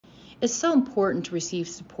It's so important to receive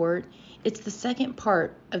support. It's the second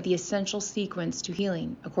part of the essential sequence to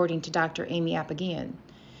healing, according to Dr. Aime Apigian.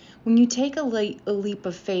 When you take a leap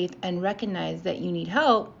of faith and recognize that you need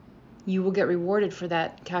help, you will get rewarded for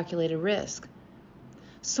that calculated risk.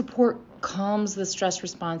 Support calms the stress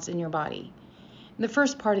response in your body. The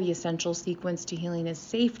first part of the essential sequence to healing is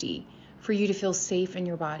safety, for you to feel safe in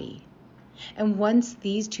your body. And once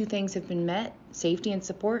these two things have been met, safety and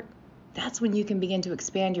support, that's when you can begin to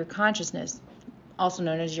expand your consciousness, also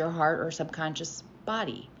known as your heart or subconscious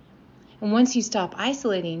body. And once you stop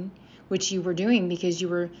isolating, which you were doing because you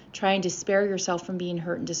were trying to spare yourself from being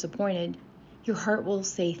hurt and disappointed, your heart will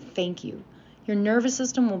say thank you. Your nervous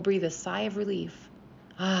system will breathe a sigh of relief.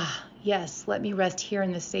 Ah, yes, let me rest here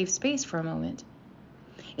in this safe space for a moment.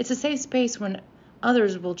 It's a safe space when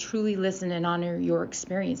others will truly listen and honor your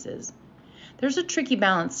experiences. There's a tricky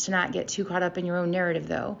balance to not get too caught up in your own narrative,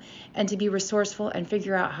 though, and to be resourceful and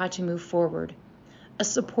figure out how to move forward. A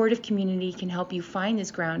supportive community can help you find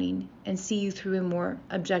this grounding and see you through a more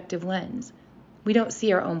objective lens. We don't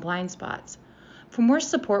see our own blind spots. For more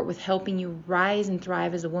support with helping you rise and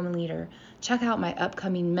thrive as a woman leader, check out my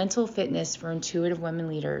upcoming Mental Fitness for Intuitive Women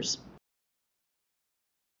Leaders.